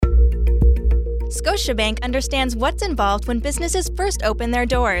Scotiabank understands what's involved when businesses first open their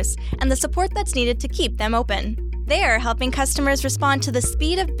doors and the support that's needed to keep them open. They're helping customers respond to the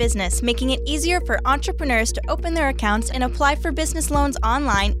speed of business, making it easier for entrepreneurs to open their accounts and apply for business loans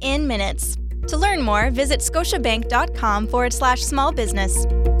online in minutes. To learn more, visit scotiabank.com/small business.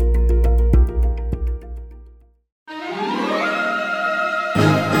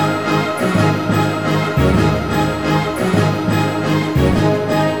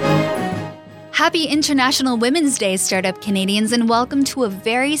 Happy International Women's Day, Startup Canadians, and welcome to a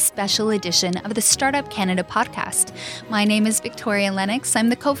very special edition of the Startup Canada podcast. My name is Victoria Lennox. I'm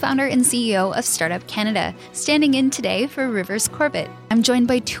the co-founder and CEO of Startup Canada, standing in today for Rivers Corbett. I'm joined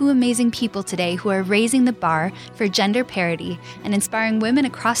by two amazing people today who are raising the bar for gender parity and inspiring women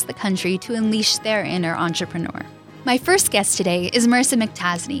across the country to unleash their inner entrepreneur. My first guest today is Marissa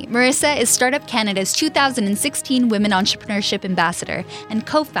McTasney. Marissa is Startup Canada's 2016 Women Entrepreneurship Ambassador and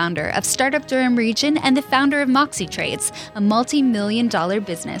co-founder of Startup Durham Region and the founder of Moxie Trades, a multi-million-dollar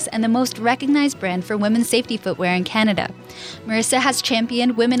business and the most recognized brand for women's safety footwear in Canada. Marissa has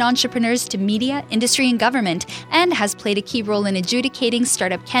championed women entrepreneurs to media, industry, and government, and has played a key role in adjudicating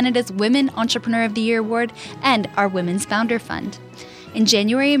Startup Canada's Women Entrepreneur of the Year Award and our Women's Founder Fund. In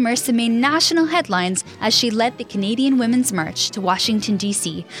January, Marissa made national headlines as she led the Canadian Women's March to Washington,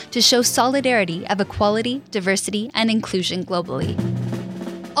 D.C. to show solidarity of equality, diversity, and inclusion globally.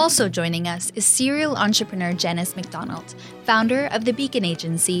 Also joining us is serial entrepreneur Janice McDonald, founder of The Beacon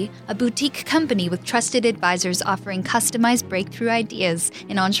Agency, a boutique company with trusted advisors offering customized breakthrough ideas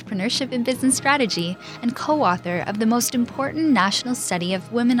in entrepreneurship and business strategy, and co-author of the most important national study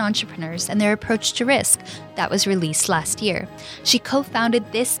of women entrepreneurs and their approach to risk that was released last year. She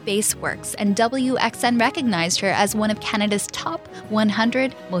co-founded This Space Works, and WXN recognized her as one of Canada's top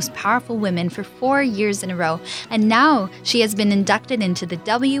 100 most powerful women for 4 years in a row, and now she has been inducted into the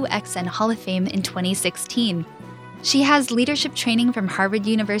WXN Hall of Fame in 2016. She has leadership training from Harvard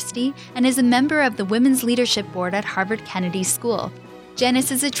University and is a member of the Women's Leadership Board at Harvard Kennedy School.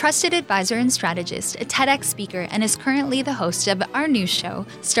 Janice is a trusted advisor and strategist, a TEDx speaker, and is currently the host of our news show,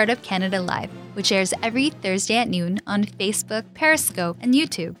 Startup Canada Live, which airs every Thursday at noon on Facebook, Periscope, and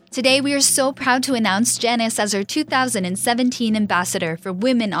YouTube. Today, we are so proud to announce Janice as our 2017 Ambassador for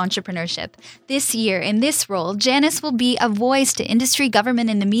Women Entrepreneurship. This year, in this role, Janice will be a voice to industry, government,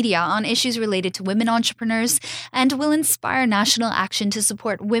 and the media on issues related to women entrepreneurs and will inspire national action to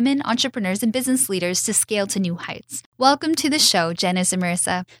support women entrepreneurs and business leaders to scale to new heights. Welcome to the show, Janice and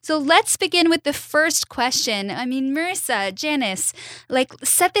Marissa. So let's begin with the first question. Marissa, Janice,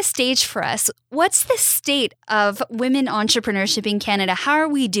 set the stage for us. What's the state of women entrepreneurship in Canada? How are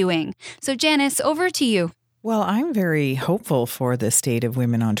we doing? So Janice, over to you. Well, I'm very hopeful for the state of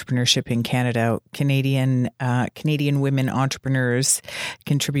women entrepreneurship in Canada. Canadian women entrepreneurs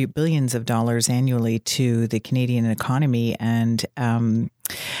contribute billions of dollars annually to the Canadian economy. And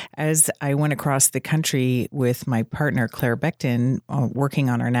as I went across the country with my partner, Claire Becton, working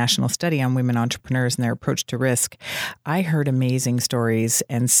on our national study on women entrepreneurs and their approach to risk, I heard amazing stories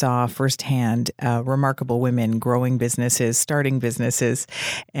and saw firsthand remarkable women growing businesses, starting businesses.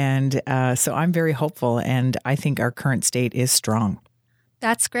 And so I'm very hopeful, and I think our current state is strong.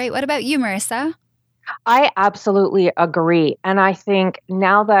 That's great. What about you, Marissa? I absolutely agree. And I think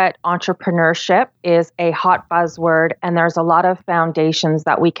now that entrepreneurship is a hot buzzword and there's a lot of foundations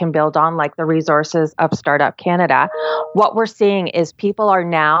that we can build on, like the resources of Startup Canada, what we're seeing is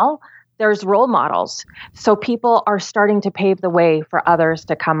there's role models. So people are starting to pave the way for others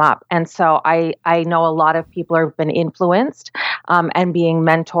to come up. And so I know a lot of people have been influenced and being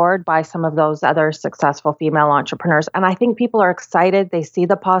mentored by some of those other successful female entrepreneurs. And I think people are excited. They see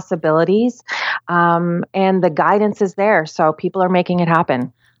the possibilities and the guidance is there. So people are making it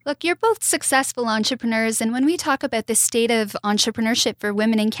happen. Look, you're both successful entrepreneurs, and when we talk about the state of entrepreneurship for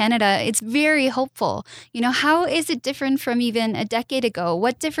women in Canada, it's very hopeful. How is it different from even a decade ago?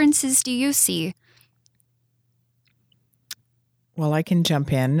 What differences do you see? Well, I can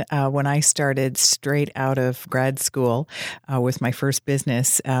jump in. When I started straight out of grad school with my first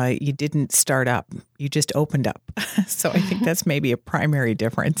business, you didn't start up. You just opened up. So I think that's maybe a primary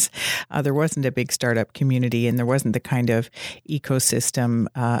difference. There wasn't a big startup community, and there wasn't the kind of ecosystem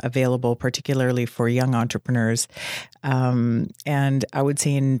available, particularly for young entrepreneurs. And I would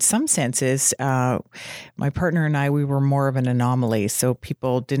say in some senses, my partner and I, we were more of an anomaly. So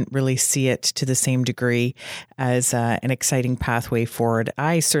people didn't really see it to the same degree as an exciting pathway way forward.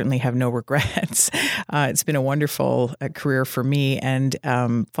 I certainly have no regrets. It's been a wonderful career for me. And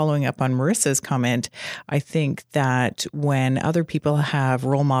following up on Marissa's comment, I think that when other people have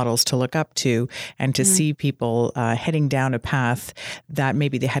role models to look up to and to see people heading down a path that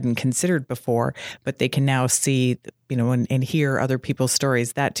maybe they hadn't considered before, but they can now see, and hear other people's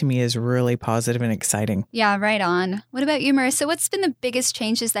stories, that to me is really positive and exciting. Yeah, right on. What about you, Marissa? What's been the biggest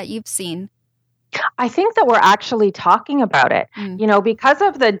changes that you've seen? I think that we're actually talking about it. Because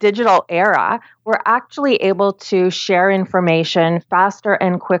of the digital era, we're actually able to share information faster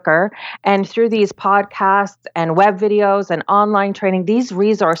and quicker. And through these podcasts and web videos and online training, these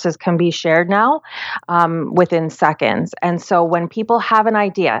resources can be shared now within seconds. And so when people have an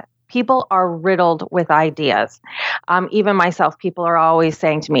idea, people are riddled with ideas. Even myself, people are always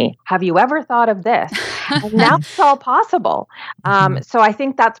saying to me, have you ever thought of this? And now it's all possible. So I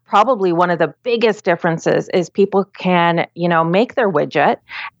think that's probably one of the biggest differences is people can, make their widget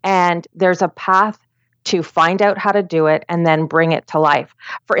and there's a path to find out how to do it and then bring it to life.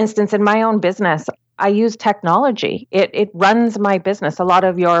 For instance, in my own business, I use technology. It runs my business. A lot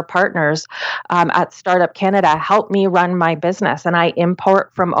of your partners at Startup Canada help me run my business, and I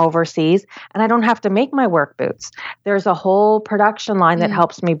import from overseas, and I don't have to make my work boots. There's a whole production line that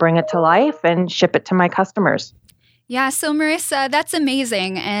helps me bring it to life and ship it to my customers. Yeah, so Marissa, that's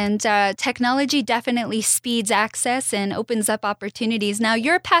amazing. And technology definitely speeds access and opens up opportunities. Now,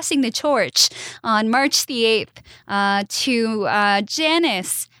 you're passing the torch on March the 8th to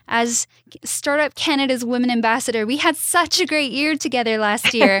Janice as Startup Canada's Women Ambassador. We had such a great year together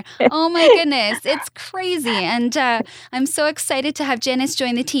last year. Oh my goodness, it's crazy. And I'm so excited to have Janice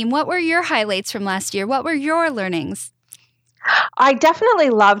join the team. What were your highlights from last year? What were your learnings? I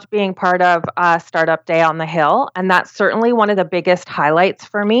definitely loved being part of Startup Day on the Hill, and that's certainly one of the biggest highlights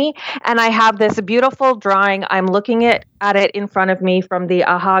for me. And I have this beautiful drawing. I'm looking at it in front of me from the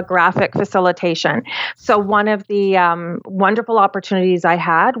AHA graphic facilitation. So one of the wonderful opportunities I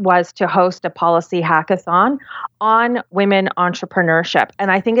had was to host a policy hackathon on women entrepreneurship.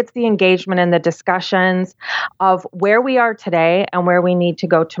 And I think it's the engagement and the discussions of where we are today and where we need to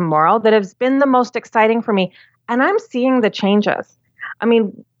go tomorrow that has been the most exciting for me. And I'm seeing the changes. I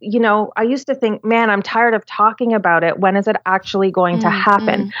mean, I used to think, man, I'm tired of talking about it. When is it actually going to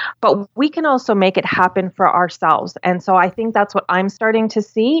happen? But we can also make it happen for ourselves. And so I think that's what I'm starting to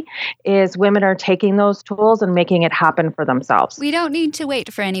see is women are taking those tools and making it happen for themselves. We don't need to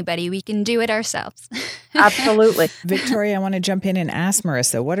wait for anybody. We can do it ourselves. Absolutely. Victoria, I want to jump in and ask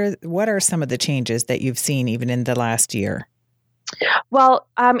Marissa, what are some of the changes that you've seen even in the last year? Well,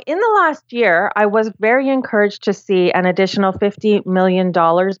 in the last year, I was very encouraged to see an additional $50 million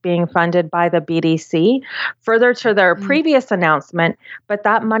being funded by the BDC, further to their previous announcement, but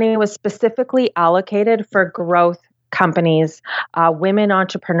that money was specifically allocated for growth companies, women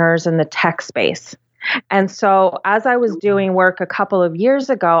entrepreneurs in the tech space. And so as I was doing work a couple of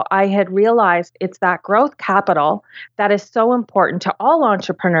years ago, I had realized it's that growth capital that is so important to all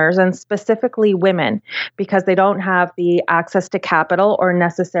entrepreneurs and specifically women because they don't have the access to capital or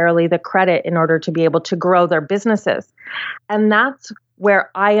necessarily the credit in order to be able to grow their businesses. And that's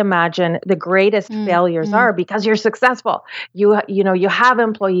where I imagine the greatest failures are because you're successful. You have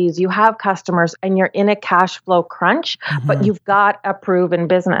employees, you have customers, and you're in a cash flow crunch, but you've got a proven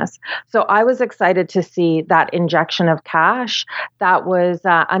business. So I was excited to see that injection of cash that was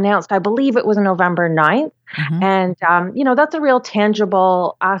announced. I believe it was November 9th. And, that's a real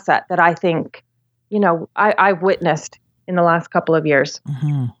tangible asset that I think, I've witnessed in the last couple of years.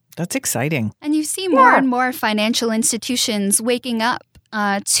 That's exciting. And you see more and more financial institutions waking up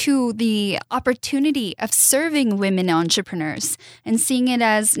to the opportunity of serving women entrepreneurs and seeing it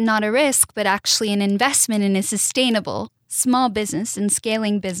as not a risk, but actually an investment in a sustainable small business and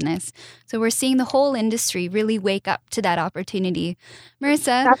scaling business. So we're seeing the whole industry really wake up to that opportunity.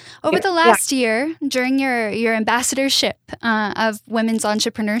 Marissa, over the last year, during your ambassadorship of women's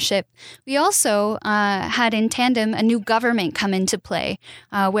entrepreneurship, we also had in tandem a new government come into play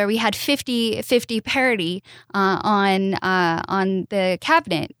where we had 50-50 parity on the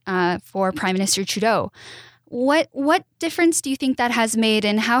cabinet for Prime Minister Trudeau. What difference do you think that has made,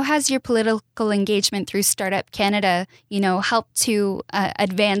 and how has your political engagement through Startup Canada, helped to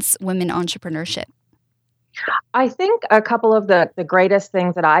advance women entrepreneurship? I think a couple of the greatest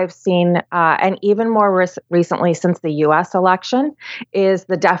things that I've seen, and even more recently since the U.S. election, is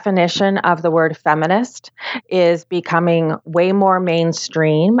the definition of the word feminist is becoming way more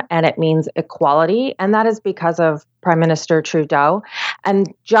mainstream, and it means equality. And that is because of Prime Minister Trudeau.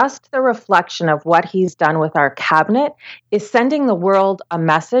 And just the reflection of what he's done with our cabinet is sending the world a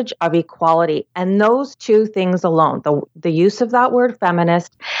message of equality. And those two things alone, the use of that word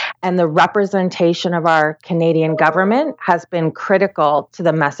feminist and the representation of our Canadian government, has been critical to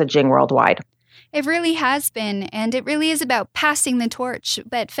the messaging worldwide. It really has been, and it really is about passing the torch.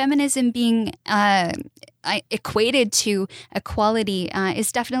 But feminism being equated to equality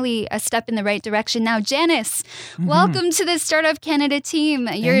is definitely a step in the right direction. Now, Janice, welcome to the Startup Canada team.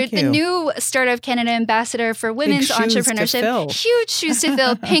 You're the new Startup Canada ambassador for women's entrepreneurship. Huge shoes to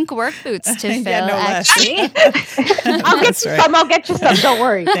fill, pink work boots to fill, actually. I'll get you some, don't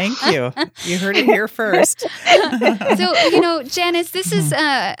worry. Thank you. You heard it here first. So, Janice, this is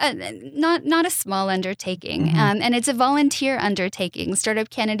not a small undertaking, and it's a volunteer undertaking. Startup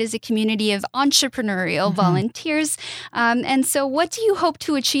Canada is a community of entrepreneurial volunteers. And so what do you hope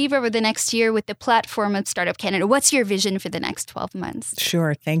to achieve over the next year with the platform of Startup Canada? What's your vision for the next 12 months?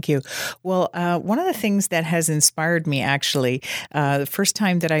 Sure. Thank you. Well, one of the things that has inspired me, actually, the first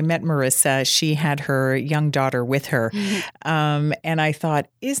time that I met Marissa, she had her young daughter with her. And I thought,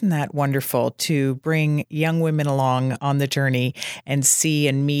 isn't that wonderful to bring young women along on the journey and see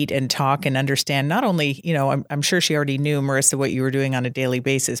and meet and talk and understand not only, I'm sure she already knew, Marissa, what you were doing on a daily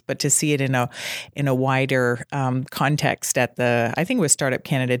basis, but to see it in a wider context at I think it was Startup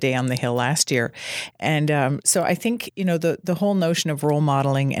Canada Day on the Hill last year. And so I think, the whole notion of role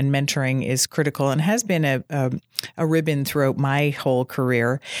modeling and mentoring is critical and has been a ribbon throughout my whole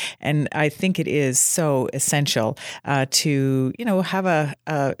career. And I think it is so essential to, have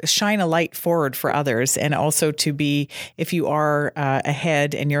a shine a light forward for others, and also to be, if you are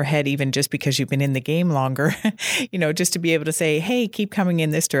ahead and you're ahead even just because you've been in the game longer, just to be able to say, hey, keep coming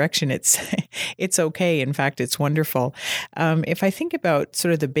in this direction. It's okay. In fact, it's wonderful. If I think about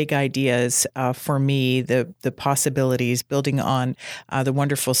sort of the big ideas for me, the possibilities, building on the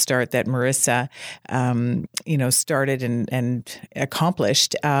wonderful start that Marissa, started and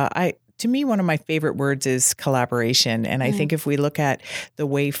accomplished, to me, one of my favorite words is collaboration. And I think if we look at the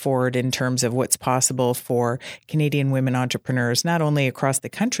way forward in terms of what's possible for Canadian women entrepreneurs, not only across the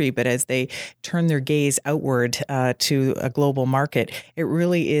country, but as they turn their gaze outward to a global market, it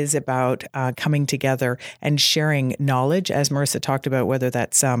really is about coming together and sharing knowledge, as Marissa talked about, whether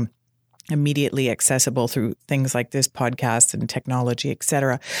that's immediately accessible through things like this podcast and technology, et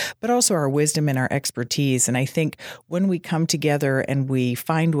cetera, but also our wisdom and our expertise. And I think when we come together and we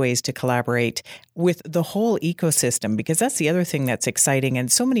find ways to collaborate with the whole ecosystem, because that's the other thing that's exciting.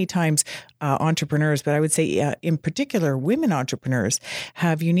 And so many times entrepreneurs, but I would say in particular women entrepreneurs,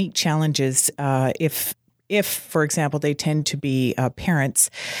 have unique challenges if, for example, they tend to be parents,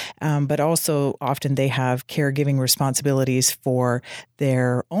 but also often they have caregiving responsibilities for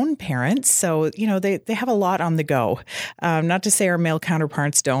their own parents. So, they have a lot on the go. Not to say our male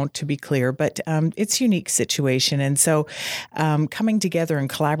counterparts don't, to be clear, but it's a unique situation. And so coming together and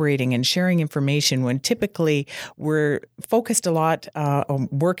collaborating and sharing information when typically we're focused a lot on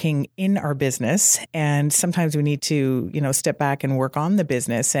working in our business, and sometimes we need to, step back and work on the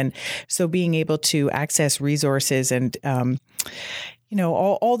business. And so being able to access resources and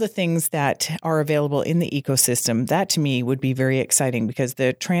all the things that are available in the ecosystem, that to me would be very exciting, because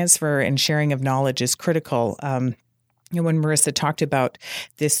the transfer and sharing of knowledge is critical. When Marissa talked about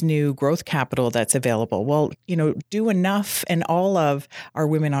this new growth capital that's available, well, do enough and all of our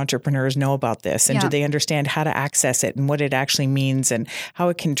women entrepreneurs know about this? And do they understand how to access it and what it actually means and how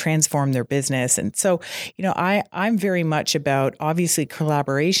it can transform their business? And so, I'm very much about obviously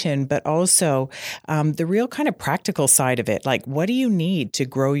collaboration, but also the real kind of practical side of it. Like, what do you need to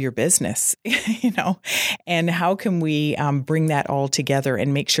grow your business? And how can we bring that all together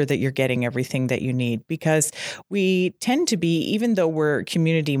and make sure that you're getting everything that you need? Because we tend to be, even though we're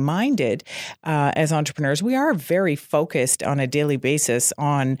community minded as entrepreneurs, we are very focused on a daily basis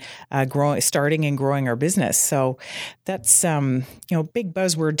on starting and growing our business. So that's, big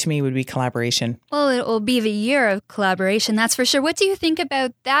buzzword to me would be collaboration. Well, it will be the year of collaboration, that's for sure. What do you think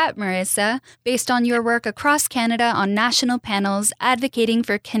about that, Marissa, based on your work across Canada on national panels advocating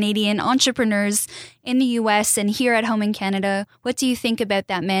for Canadian entrepreneurs in the U.S. and here at home in Canada? What do you think about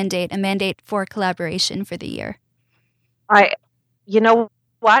that mandate, a mandate for collaboration for the year? You know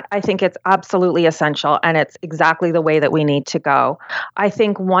what? I think it's absolutely essential, and it's exactly the way that we need to go. I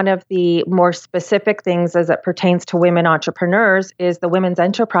think one of the more specific things as it pertains to women entrepreneurs is the women's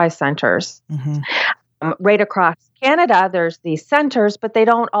enterprise centers. right across Canada, there's these centers, but they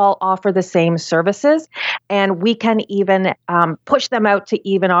don't all offer the same services. And we can even push them out to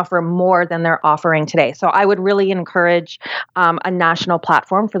even offer more than they're offering today. So I would really encourage a national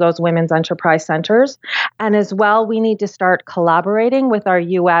platform for those women's enterprise centers. And as well, we need to start collaborating with our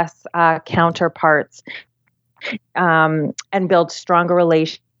U.S. Counterparts and build stronger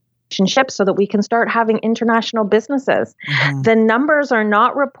relationships so that we can start having international businesses. Mm-hmm. The numbers are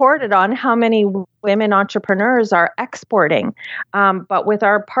not reported on how many women entrepreneurs are exporting. But with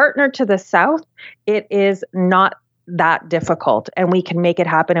our partner to the south, it is not that difficult, and we can make it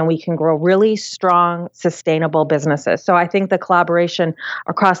happen, and we can grow really strong, sustainable businesses. So I think the collaboration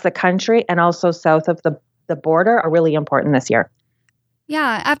across the country and also south of the border are really important this year.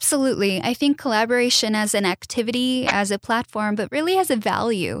 Yeah, absolutely. I think collaboration as an activity, as a platform, but really as a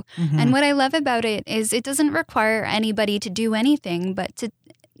value. Mm-hmm. And what I love about it is it doesn't require anybody to do anything, but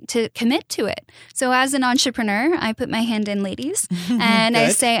to commit to it. So as an entrepreneur, I put my hand in, ladies, and I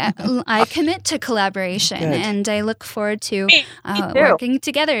say I commit to collaboration. Good. And I look forward to working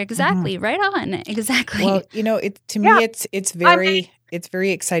together. Exactly. Mm-hmm. Right on. Exactly. Well, to me, it's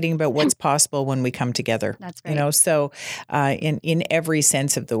very exciting about what's possible when we come together. That's right. So in every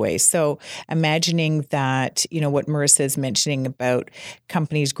sense of the way. So imagining that, what Marissa is mentioning about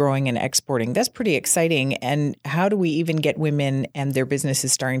companies growing and exporting, that's pretty exciting. And how do we even get women and their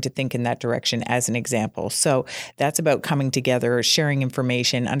businesses starting to think in that direction as an example? So that's about coming together, sharing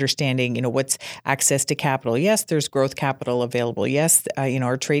information, understanding, what's access to capital. Yes, there's growth capital available. Yes,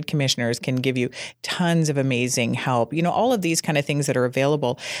 our trade commissioners can give you tons of amazing help. All of these kind of things that are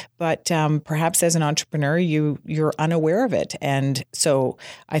available, but perhaps as an entrepreneur, you're unaware of it. And so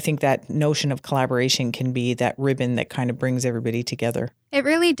I think that notion of collaboration can be that ribbon that kind of brings everybody together. It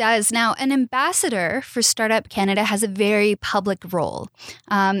really does. Now, an ambassador for Startup Canada has a very public role.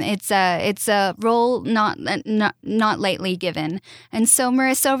 It's a role not lightly given. And so,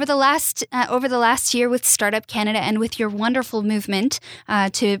 Marissa, over the last year with Startup Canada and with your wonderful movement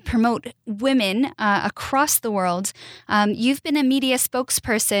to promote women across the world, you've been a media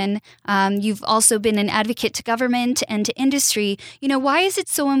spokesperson. You've also been an advocate to government and to industry. Why is it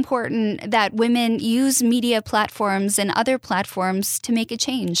so important that women use media platforms and other platforms to make a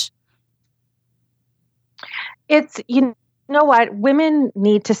change? It's, you know what? Women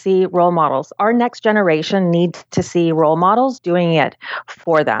need to see role models. Our next generation needs to see role models doing it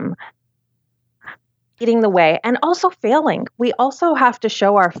for them, leading the way, and also failing. We also have to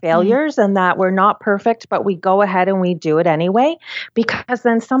show our failures and that we're not perfect, but we go ahead and we do it anyway, because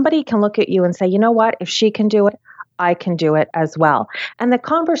then somebody can look at you and say, you know what? If she can do it, I can do it as well. And the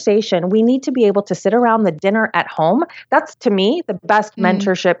conversation, we need to be able to sit around the dinner at home. That's, to me, the best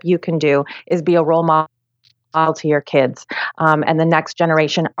mentorship you can do, is be a role model to your kids and the next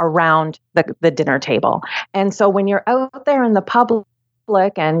generation around the dinner table. And so when you're out there in the public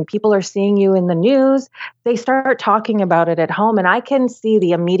and people are seeing you in the news, they start talking about it at home. And I can see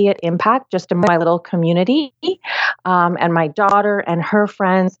the immediate impact just in my little community and my daughter and her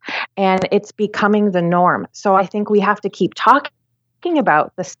friends, and it's becoming the norm. So I think we have to keep talking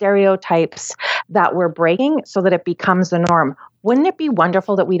about the stereotypes that we're breaking so that it becomes the norm. Wouldn't it be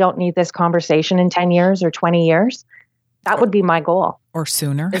wonderful that we don't need this conversation in 10 years or 20 years? That would be my goal. Or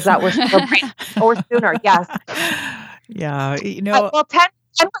sooner. Is that we're or sooner, yes. Yeah, well, 10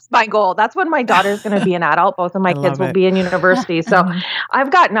 was my goal. That's when my daughter's going to be an adult. Both of my kids will be in university. So I've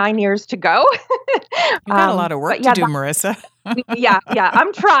got 9 years to go. You've got a lot of work to do, Marissa. Yeah.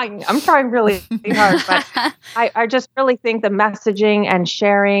 I'm trying really hard. But I just really think the messaging and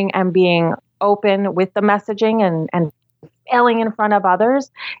sharing and being open with the messaging and failing in front of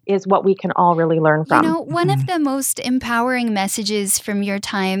others is what we can all really learn from. One of the most empowering messages from your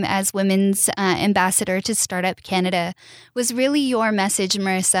time as women's ambassador to Startup Canada was really your message,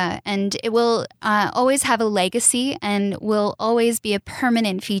 Marissa, and it will always have a legacy and will always be a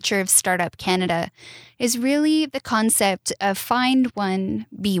permanent feature of Startup Canada, is really the concept of find one,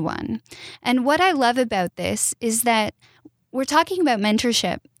 be one. And what I love about this is that we're talking about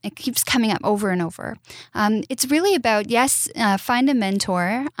mentorship. It keeps coming up over and over. It's really about, find a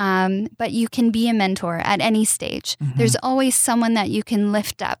mentor, but you can be a mentor at any stage. Mm-hmm. There's always someone that you can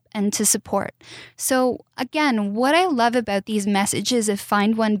lift up and to support. So again, what I love about these messages of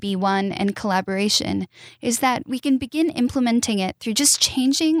find one, be one, and collaboration is that we can begin implementing it through just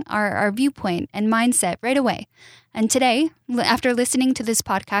changing our viewpoint and mindset right away. And today, after listening to this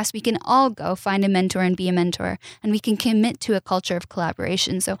podcast, we can all go find a mentor and be a mentor, and we can commit to a culture of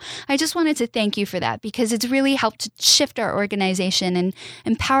collaboration. So I just wanted to thank you for that, because it's really helped to shift our organization and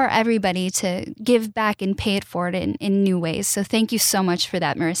empower everybody to give back and pay it forward in new ways. So thank you so much for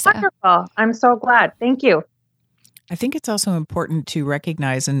that, Marissa. Wonderful. I'm so glad. Thank you. I think it's also important to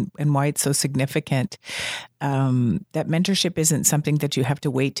recognize and why it's so significant that mentorship isn't something that you have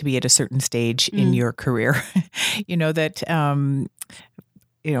to wait to be at a certain stage in your career.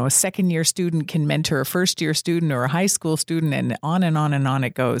 A second-year student can mentor a first-year student or a high school student, and on and on and on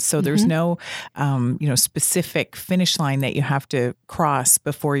it goes. So there's no, specific finish line that you have to cross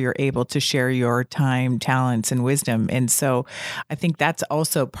before you're able to share your time, talents, and wisdom. And so I think that's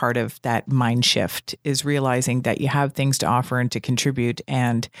also part of that mind shift, is realizing that you have things to offer and to contribute,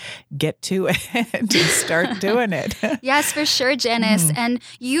 and get to it and start doing it. Yes, for sure, Janice. And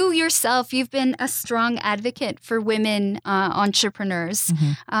you yourself, you've been a strong advocate for women entrepreneurs.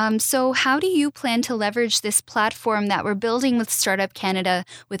 So how do you plan to leverage this platform that we're building with Startup Canada,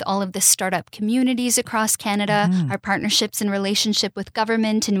 with all of the startup communities across Canada, our partnerships and relationship with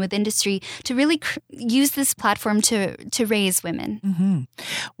government and with industry, to really use this platform to raise women?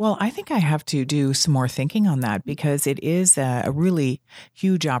 Well, I think I have to do some more thinking on that, because it is a really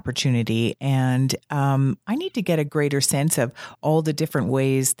huge opportunity. And I need to get a greater sense of all the different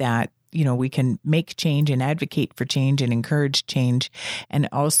ways that we can make change and advocate for change and encourage change, and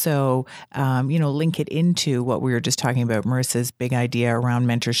also, link it into what we were just talking about, Marissa's big idea around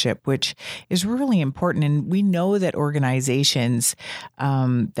mentorship, which is really important. And we know that organizations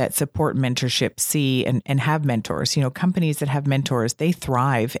that support mentorship see and have mentors, companies that have mentors, they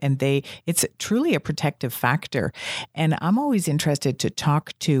thrive, and it's truly a protective factor. And I'm always interested to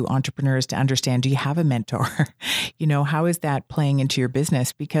talk to entrepreneurs to understand, do you have a mentor? How is that playing into your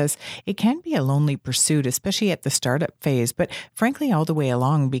business? Because it can be a lonely pursuit, especially at the startup phase, but frankly, all the way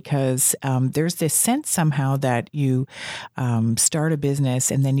along, because there's this sense somehow that you start a business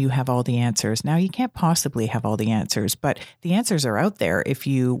and then you have all the answers. Now, you can't possibly have all the answers, but the answers are out there if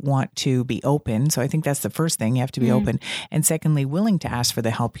you want to be open. So I think that's the first thing. You have to be open. And secondly, willing to ask for the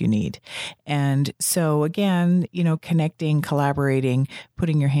help you need. And so again, connecting, collaborating,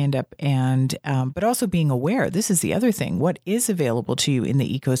 putting your hand up, and but also being aware. This is the other thing. What is available to you in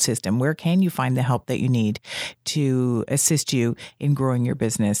the ecosystem? Where can you find the help that you need to assist you in growing your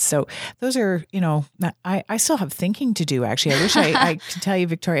business? So those are, I still have thinking to do, actually. I wish I could tell you,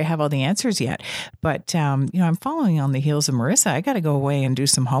 Victoria, I have all the answers yet. But, I'm following on the heels of Marissa. I got to go away and do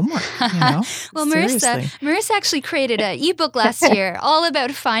some homework, Well, Marissa actually created an ebook last year all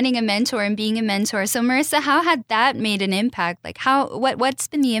about finding a mentor and being a mentor. So Marissa, how had that made an impact? Like what's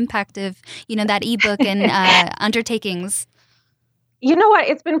been the impact of, that ebook and undertakings? You know what?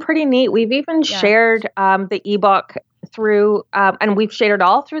 It's been pretty neat. We've even shared the ebook through, and we've shared it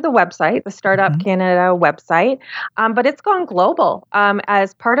all through the website, the Startup Canada website, but it's gone global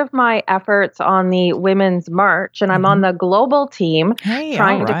as part of my efforts on the Women's March, and I'm on the global team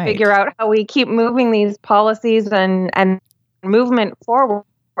trying to figure out how we keep moving these policies and movement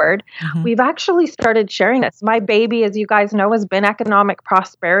forward. We've actually started sharing this. My baby, as you guys know, has been economic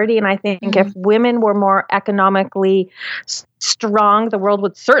prosperity. And I think if women were more economically strong, the world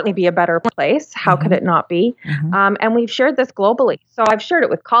would certainly be a better place. How could it not be? And we've shared this globally. So I've shared it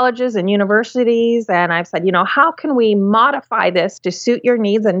with colleges and universities. And I've said, how can we modify this to suit your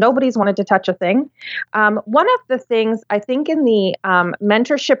needs? And nobody's wanted to touch a thing. One of the things I think in the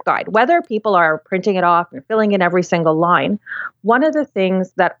mentorship guide, whether people are printing it off and filling in every single line, one of the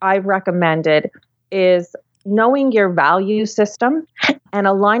things that I've recommended is knowing your value system and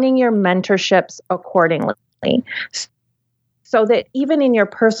aligning your mentorships accordingly. So that even in your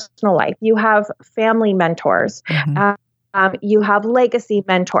personal life, you have family mentors, you have legacy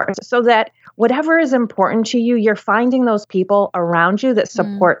mentors, so that whatever is important to you, you're finding those people around you that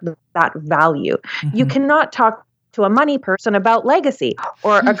support that value. You cannot talk to a money person about legacy,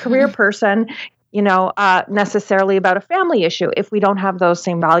 or a career person, necessarily about a family issue if we don't have those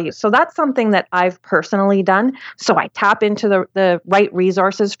same values. So that's something that I've personally done. So I tap into the right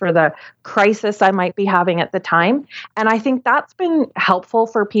resources for the crisis I might be having at the time. And I think that's been helpful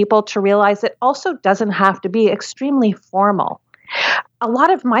for people to realize it also doesn't have to be extremely formal. A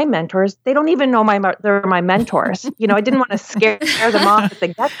lot of my mentors, they don't even know they're my mentors. I didn't want to scare them off at the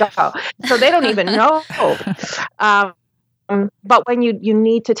get-go. So they don't even know. But when you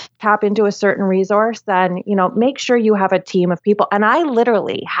need to tap into a certain resource, then, make sure you have a team of people. And I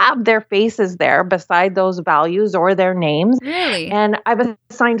literally have their faces there beside those values or their names. Really? And I've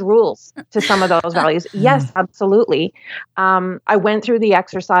assigned rules to some of those values. Yes, absolutely. I went through the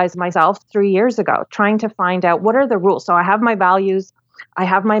exercise myself 3 years ago, trying to find out what are the rules. So I have my values, I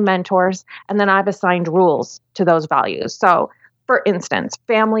have my mentors, and then I've assigned rules to those values. So for instance,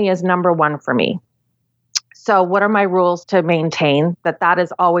 family is number one for me. So what are my rules to maintain that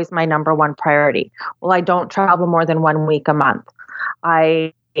is always my number one priority? Well, I don't travel more than 1 week a month.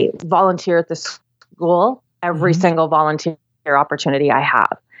 I volunteer at the school every single volunteer opportunity I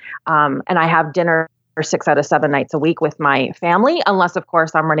have. And I have dinner 6 out of 7 nights a week with my family, unless, of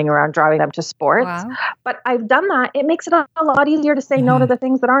course, I'm running around driving them to sports. Wow. But I've done that. It makes it a lot easier to say no to the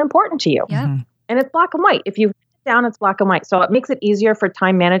things that aren't important to you. Yeah. And it's black and white. If you down, it's black and white. So it makes it easier for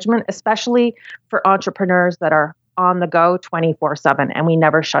time management, especially for entrepreneurs that are on the go 24/7, and we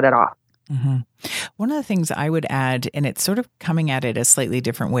never shut it off. Mm-hmm. One of the things I would add, and it's sort of coming at it a slightly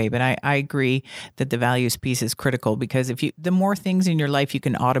different way, but I agree that the values piece is critical, because the more things in your life you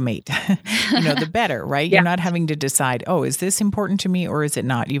can automate, the better, right? Yeah. You're not having to decide, is this important to me or is it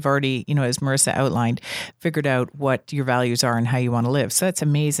not? You've already, as Marissa outlined, figured out what your values are and how you want to live. So that's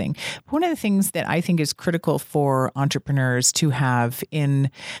amazing. One of the things that I think is critical for entrepreneurs to have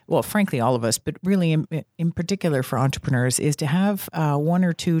frankly, all of us, but really in particular for entrepreneurs, is to have 1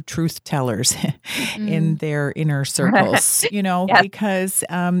 or 2 truth tellers in their inner circles, Yes. because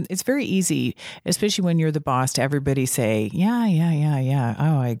it's very easy, especially when you're the boss, to everybody say, yeah.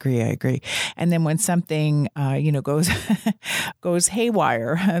 Oh, I agree. And then when something, goes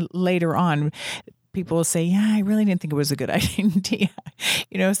haywire later on, people will say, yeah, I really didn't think it was a good idea.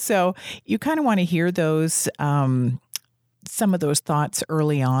 So you kind of want to hear those, some of those thoughts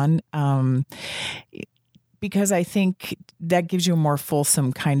early on. Because I think that gives you a more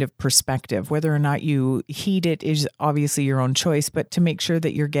fulsome kind of perspective. Whether or not you heed it is obviously your own choice, but to make sure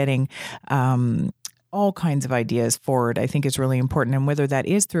that you're getting all kinds of ideas forward, I think is really important. And whether that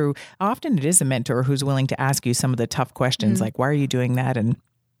is through, often it is a mentor who's willing to ask you some of the tough questions, like, why are you doing that? And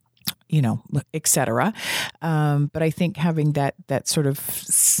et cetera. But I think having that sort of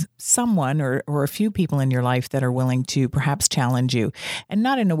someone or a few people in your life that are willing to perhaps challenge you, and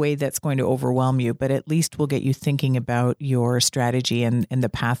not in a way that's going to overwhelm you, but at least will get you thinking about your strategy and the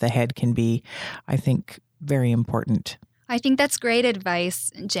path ahead, can be, I think, very important. I think that's great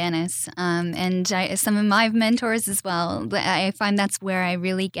advice, Janice. And some of my mentors as well, I find that's where I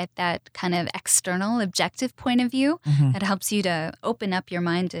really get that kind of external, objective point of view that helps you to open up your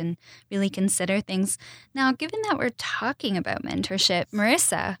mind and really consider things. Now, given that we're talking about mentorship,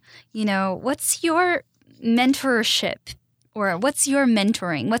 Marissa, what's your mentorship? Or what's your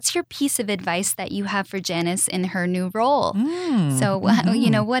mentoring? What's your piece of advice that you have for Janice in her new role? So,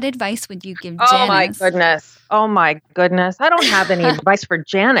 what advice would you give Janice? Oh my goodness. I don't have any advice for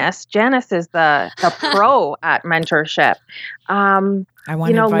Janice. Janice is the pro at mentorship. I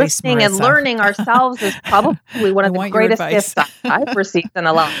want advice, listening Marissa. And learning ourselves is probably one of the greatest gifts I've received in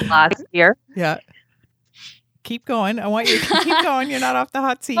the last year. Yeah. Keep going. I want you to keep going. You're not off the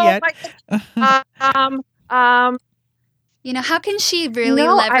hot seat yet. How can she really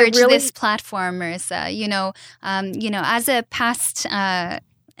leverage this platform, Marissa? As a past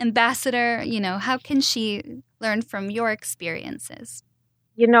ambassador, how can she learn from your experiences?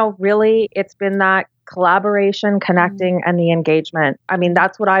 Really, it's been that collaboration, connecting, and the engagement. I mean,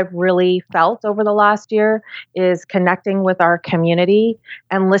 that's what I've really felt over the last year, is connecting with our community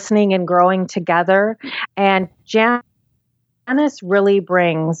and listening and growing together. And Janice really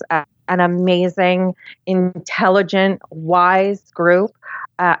brings an amazing, intelligent, wise group,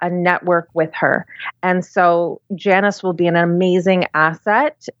 a network with her. And so Janice will be an amazing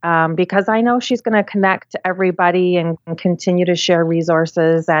asset because I know she's going to connect to everybody and continue to share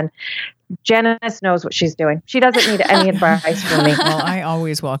resources. And Janice knows what she's doing. She doesn't need any advice from me. Well, I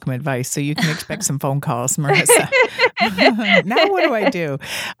always welcome advice, so you can expect some phone calls, Marissa. Now what do I do?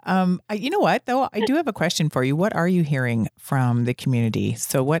 You know what, though? I do have a question for you. What are you hearing from the community?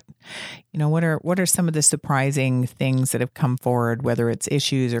 So what are some of the surprising things that have come forward, whether it's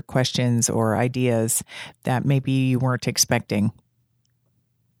issues or questions or ideas that maybe you weren't expecting?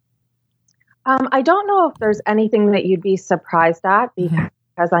 I don't know if there's anything that you'd be surprised at,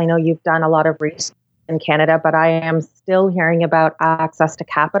 because I know you've done a lot of research in Canada, but I am still hearing about access to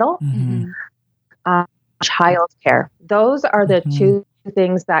capital, childcare. Those are the two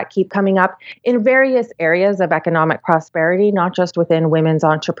things that keep coming up in various areas of economic prosperity, not just within women's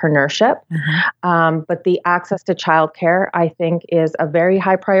entrepreneurship, but the access to childcare, I think, is a very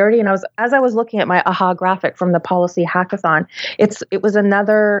high priority. And as I was looking at my AHA graphic from the policy hackathon, it was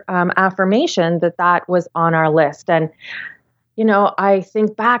another affirmation that was on our list. And I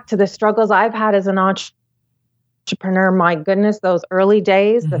think back to the struggles I've had as an entrepreneur. My goodness, those early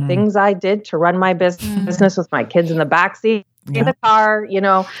days, the things I did to run my business with my kids in the backseat. In the car,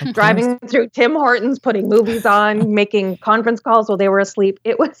 driving through Tim Hortons, putting movies on, making conference calls while they were asleep.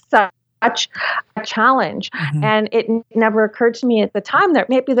 It was such a challenge. And it never occurred to me at the time that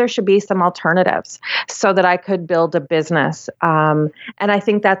maybe there should be some alternatives so that I could build a business. And I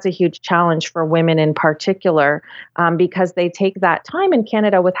think that's a huge challenge for women in particular, because they take that time in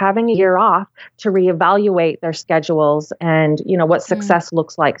Canada with having a year off to reevaluate their schedules and, what success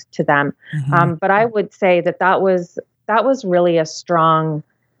looks like to them. But I would say that was really a strong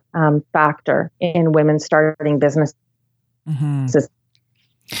factor in women starting businesses.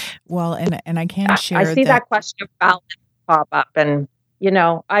 Well, and I can share I see that question of balance pop up, and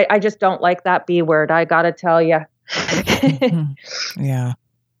I just don't like that B word. I got to tell you. Yeah,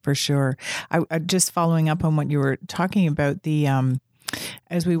 for sure. I just following up on what you were talking about,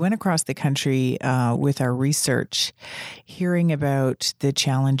 as we went across the country with our research, hearing about the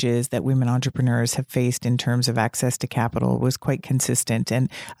challenges that women entrepreneurs have faced in terms of access to capital was quite consistent.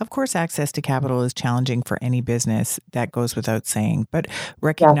 And of course, access to capital is challenging for any business. That goes without saying. But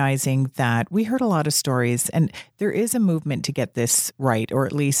recognizing that we heard a lot of stories, and there is a movement to get this right, or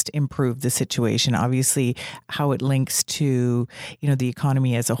at least improve the situation. Obviously, how it links to the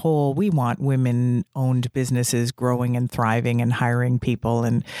economy as a whole. We want women-owned businesses growing and thriving and hiring people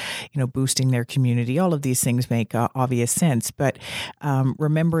and boosting their community. All of these things make obvious sense, but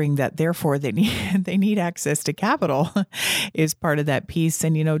remembering that therefore they need access to capital is part of that piece.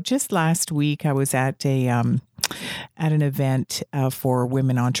 And just last week I was at an event for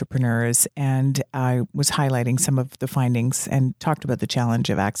women entrepreneurs, and I was highlighting some of the findings and talked about the challenge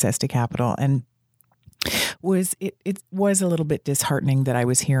of access to capital. And it was a little bit disheartening that I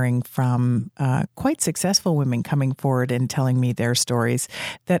was hearing from quite successful women coming forward and telling me their stories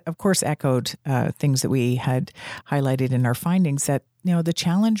that, of course, echoed things that we had highlighted in our findings, that the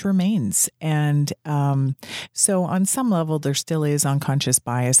challenge remains. And so on some level, there still is unconscious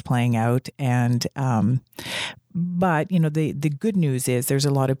bias playing out. And but, the good news is there's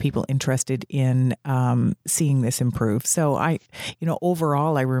a lot of people interested in seeing this improve. So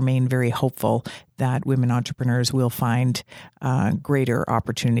overall, I remain very hopeful that women entrepreneurs will find greater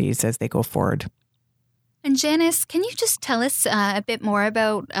opportunities as they go forward. And Janice, can you just tell us a bit more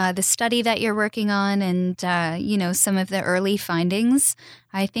about the study that you're working on and, some of the early findings?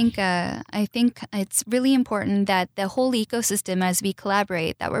 I think it's really important that the whole ecosystem, as we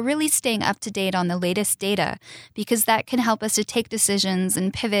collaborate, that we're really staying up to date on the latest data, because that can help us to take decisions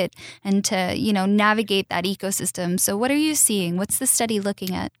and pivot and to, navigate that ecosystem. So what are you seeing? What's the study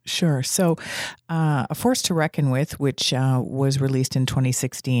looking at? Sure. So A Force to Reckon With, which was released in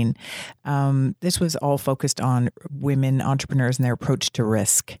 2016, this was all focused on women entrepreneurs and their approach to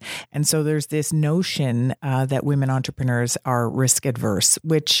risk. And so there's this notion that women entrepreneurs are risk adverse,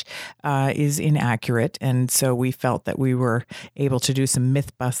 which is inaccurate. And so we felt that we were able to do some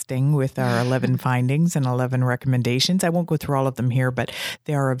myth busting with our 11 findings and 11 recommendations. I won't go through all of them here, but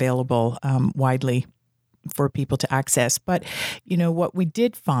they are available widely for people to access. But, what we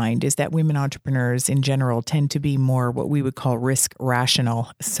did find is that women entrepreneurs in general tend to be more what we would call risk rational.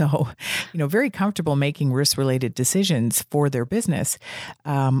 So, very comfortable making risk-related decisions for their business.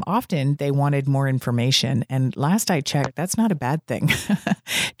 Often they wanted more information. And last I checked, that's not a bad thing.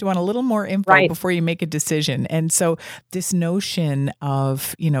 To want a little more info before you make a decision. And so this notion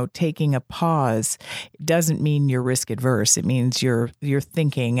of, taking a pause doesn't mean you're risk adverse. It means you're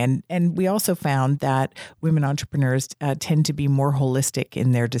thinking. And we also found that women entrepreneurs tend to be more holistic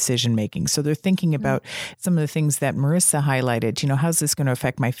in their decision making. So they're thinking about some of the things that Marissa highlighted. How's this going to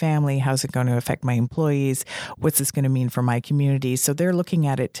affect my family? How's it going to affect my employees? What's this going to mean for my community? So they're looking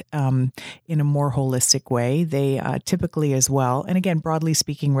at it in a more holistic way. They typically as well, and again, broadly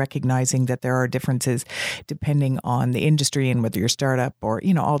speaking, recognizing that there are differences depending on the industry and whether you're a startup or,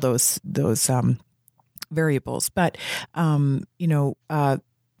 all those variables. But,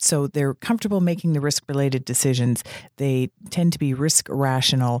 So they're comfortable making the risk-related decisions. They tend to be risk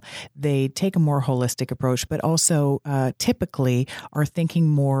rational. They take a more holistic approach, but also typically are thinking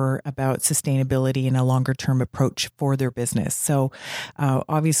more about sustainability and a longer-term approach for their business. So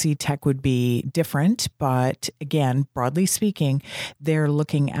obviously tech would be different, but again, broadly speaking, they're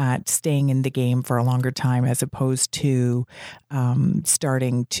looking at staying in the game for a longer time as opposed to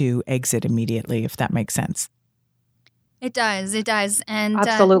starting to exit immediately, if that makes sense. It does. It does. And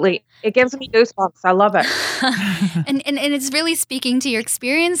absolutely. It gives me goosebumps. I love it. and it's really speaking to your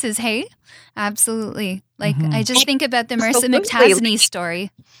experiences, hey? Absolutely. Like, I just think about the Marissa McTasney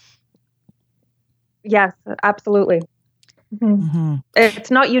story. Yes, absolutely.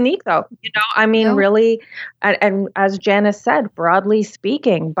 It's not unique though, I mean, really, and as Janice said, broadly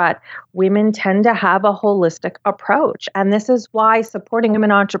speaking, but women tend to have a holistic approach. And this is why supporting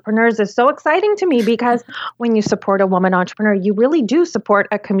women entrepreneurs is so exciting to me, because when you support a woman entrepreneur, you really do support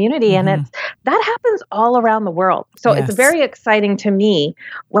a community, and that happens all around the world. So it's very exciting to me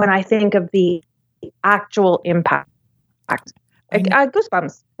when I think of the actual impact.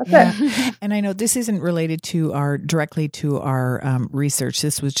 Goosebumps. That's it. And I know this isn't related to directly to our research.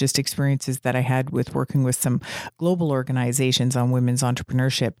 This was just experiences that I had with working with some global organizations on women's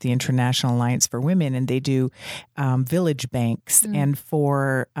entrepreneurship, the International Alliance for Women, and they do village banks. And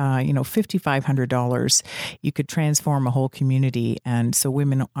for $5,500, you could transform a whole community. And so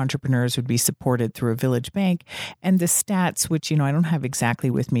women entrepreneurs would be supported through a village bank. And the stats, which I don't have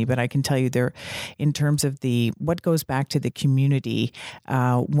exactly with me, but I can tell you they're in terms of what goes back to the community.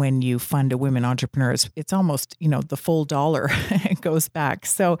 When you fund a women entrepreneur, it's almost, the full dollar goes back.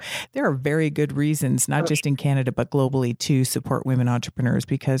 So there are very good reasons, not just in Canada, but globally, to support women entrepreneurs,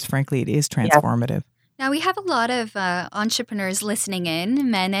 because frankly, it is transformative. Now, we have a lot of entrepreneurs listening in,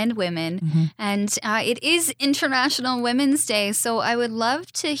 men and women, and it is International Women's Day. So I would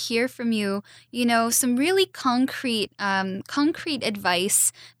love to hear from you, some really concrete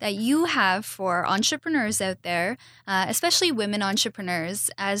advice that you have for entrepreneurs out there, especially women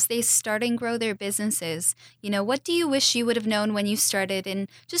entrepreneurs, as they start and grow their businesses. What do you wish you would have known when you started? And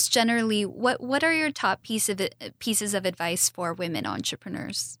just generally, what are your top pieces of advice for women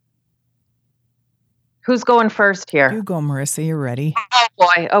entrepreneurs? Who's going first here? You go, Marissa. You're ready.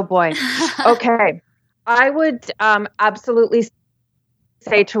 Oh boy. Okay. I would absolutely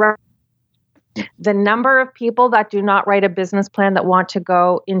say to the number of people that do not write a business plan that want to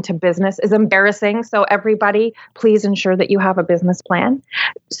go into business is embarrassing. So everybody, please ensure that you have a business plan.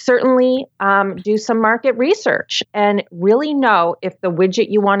 Certainly do some market research and really know if the widget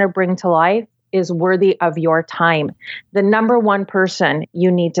you want to bring to life is worthy of your time. The number one person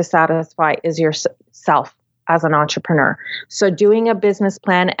you need to satisfy is yourself as an entrepreneur. So doing a business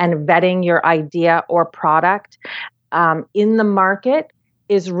plan and vetting your idea or product in the market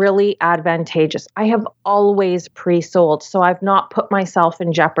is really advantageous. I have always pre-sold, so I've not put myself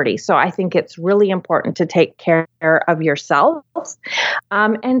in jeopardy. So I think it's really important to take care of yourselves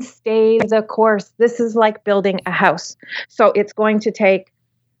and stay the course. This is like building a house. So it's going to take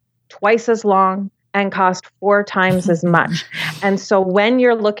twice as long and cost 4 times as much. And so when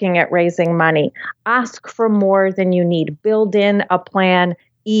you're looking at raising money, ask for more than you need. Build in a plan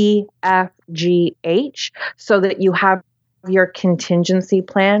E, F, G, H so that you have your contingency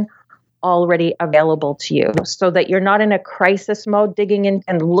plan already available to you, so that you're not in a crisis mode digging in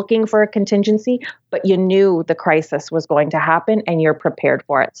and looking for a contingency, but you knew the crisis was going to happen and you're prepared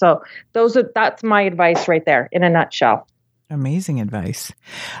for it. So that's my advice right there in a nutshell. Amazing advice.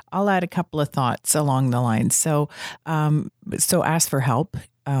 I'll add a couple of thoughts along the lines. So ask for help.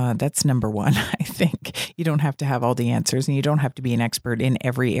 That's number one. I think you don't have to have all the answers, and you don't have to be an expert in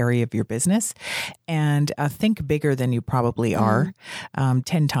every area of your business. And think bigger than you probably are.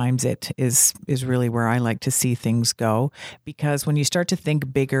 10 times it is really where I like to see things go, because when you start to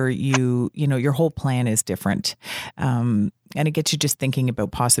think bigger, your whole plan is different. And it gets you just thinking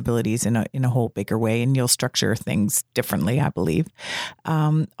about possibilities in a whole bigger way, and you'll structure things differently, I believe.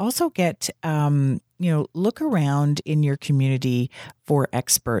 Also get, look around in your community for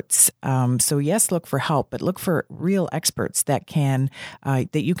experts. So yes, look for help, but look for real experts that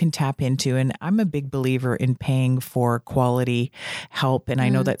you can tap into. And I'm a big believer in paying for quality help. And I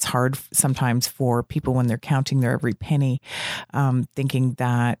know that's hard sometimes for people when they're counting their every penny, thinking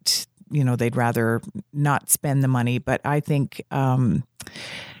that they'd rather not spend the money. But I think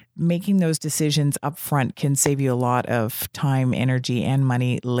making those decisions up front can save you a lot of time, energy, and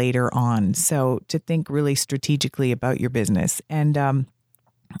money later on. So to think really strategically about your business, and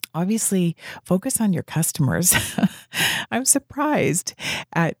obviously focus on your customers. I'm surprised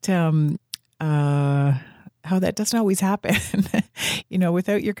at how that doesn't always happen.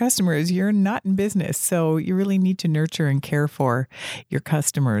 Without your customers, you're not in business. So you really need to nurture and care for your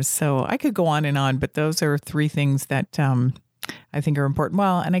customers. So I could go on, but those are three things that I think are important.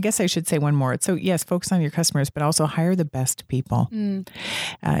 Well, and I guess I should say one more. So yes, focus on your customers, but also hire the best people.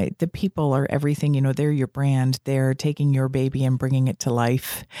 The people are everything. They're your brand. They're taking your baby and bringing it to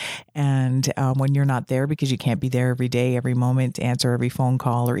life. And when you're not there, because you can't be there every day, every moment, answer every phone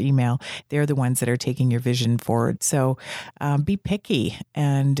call or email, they're the ones that are taking your vision forward. So be picky.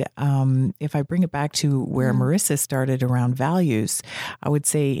 And if I bring it back to where Marissa started around values, I would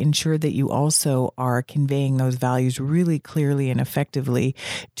say ensure that you also are conveying those values really clearly and effectively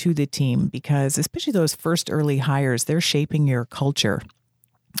to the team, because especially those first early hires, they're shaping your culture.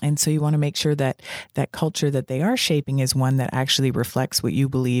 And so you want to make sure that that culture that they are shaping is one that actually reflects what you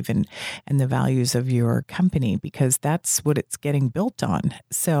believe in and the values of your company, because that's what it's getting built on.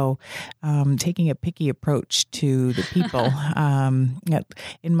 So taking a picky approach to the people,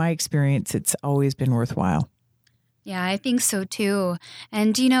 in my experience, it's always been worthwhile. Yeah, I think so too.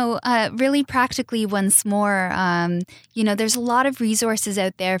 And, really practically once more, there's a lot of resources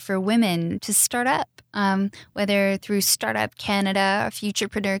out there for women to start up, whether through Startup Canada or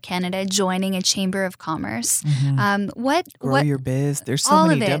Futurepreneur Canada, joining a chamber of commerce. Grow your biz. There's so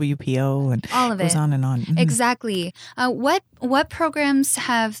many WPO and all of goes it. On and on. Exactly. What programs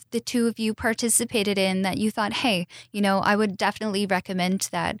have the two of you participated in that you thought, hey, I would definitely recommend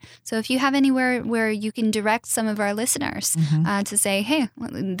that? So if you have anywhere where you can direct some of our listeners to say, hey,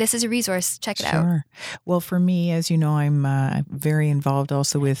 this is a resource, check it out. Sure. Well, for me, as you know, I'm very involved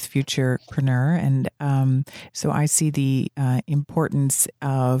also with Futurepreneur. And so I see the importance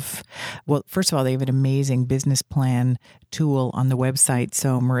of, well, first of all, they have an amazing business plan tool on the website.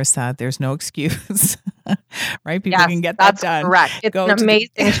 So Marissa, there's no excuse, right? People can get that done. Correct. It's an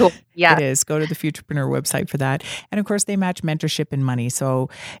amazing tool. Yeah, it is. Go to the Futurepreneur website for that. And of course, they match mentorship and money. So,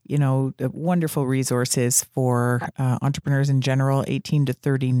 wonderful resources for entrepreneurs in general. 18 to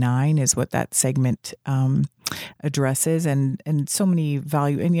 39 is what that segment addresses, and so many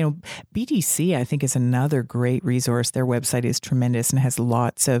value. And, BDC, I think, is another great resource. Their website is tremendous and has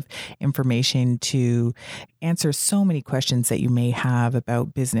lots of information to answer so many questions that you may have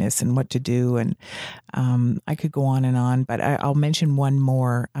about business and what to do. And I could go on, but I'll mention one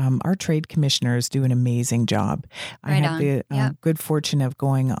more. Our trade commissioners do an amazing job. I had the good fortune of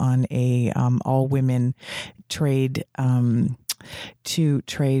going on a all-women trade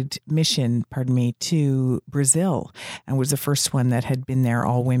mission to Brazil, and was the first one that had been there,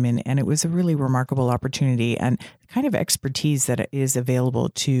 all women. And it was a really remarkable opportunity, and the kind of expertise that is available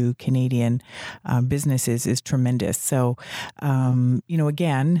to Canadian businesses is tremendous. So,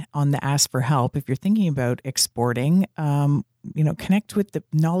 again, on the ask for help, if you're thinking about exporting, connect with the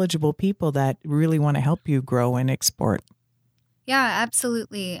knowledgeable people that really want to help you grow and export. Yeah,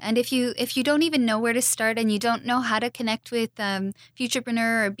 absolutely. And if you don't even know where to start and you don't know how to connect with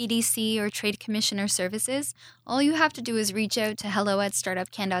Futurepreneur or BDC or Trade Commissioner services, all you have to do is reach out to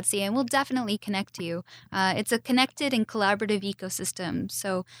hello@startupcan.ca and we'll definitely connect you. It's a connected and collaborative ecosystem.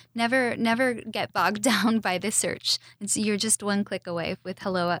 So never get bogged down by the search. You're just one click away with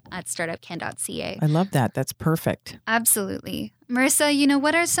hello@startupcan.ca. I love that. That's perfect. Absolutely. Marissa,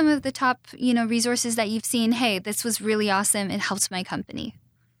 what are some of the top, resources that you've seen? Hey, this was really awesome. It helped my company.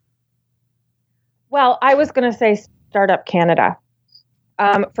 Well, I was going to say Startup Canada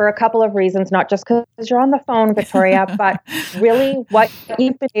for a couple of reasons, not just because you're on the phone, Victoria, but really what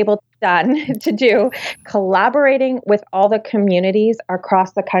you've been able to do, collaborating with all the communities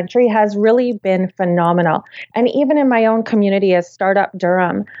across the country has really been phenomenal. And even in my own community as Startup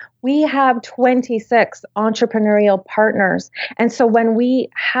Durham, we have 26 entrepreneurial partners. And so when we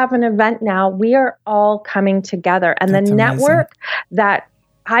have an event now, we are all coming together. And that's the network that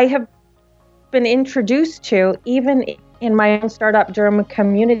I have been introduced to, even in my own Startup Durham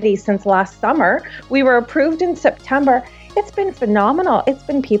community since last summer, we were approved in September. It's been phenomenal. It's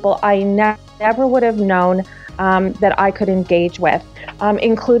been people I never would have known that I could engage with,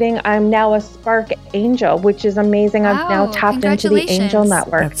 including I'm now a Spark Angel, which is amazing. Wow, I've now tapped into the Angel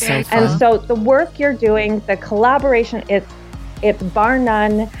Network. That's so fun. And so the work you're doing, the collaboration, it's bar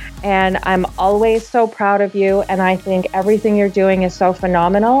none. And I'm always so proud of you. And I think everything you're doing is so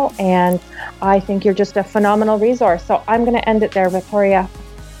phenomenal. And I think you're just a phenomenal resource. So I'm going to end it there, Victoria.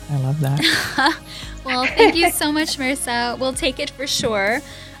 I love that. Well, thank you so much, Marissa. We'll take it for sure.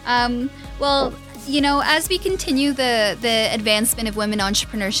 Well, as we continue the advancement of women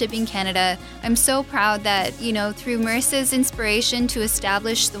entrepreneurship in Canada, I'm so proud that, through Marissa's inspiration to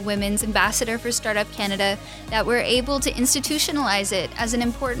establish the Women's Ambassador for Startup Canada, that we're able to institutionalize it as an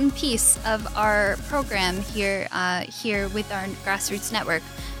important piece of our program here with our grassroots network.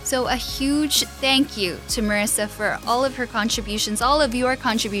 So a huge thank you to Marissa for all of her contributions, all of your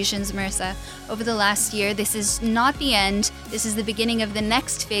contributions, Marissa, over the last year. This is not the end. This is the beginning of the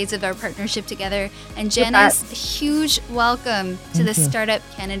next phase of our partnership together. And Janice, a huge welcome to the Startup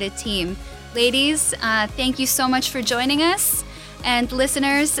Canada team. Ladies, thank you so much for joining us. And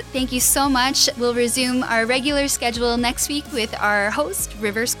listeners, thank you so much. We'll resume our regular schedule next week with our host,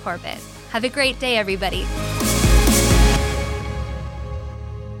 Rivers Corbett. Have a great day, everybody.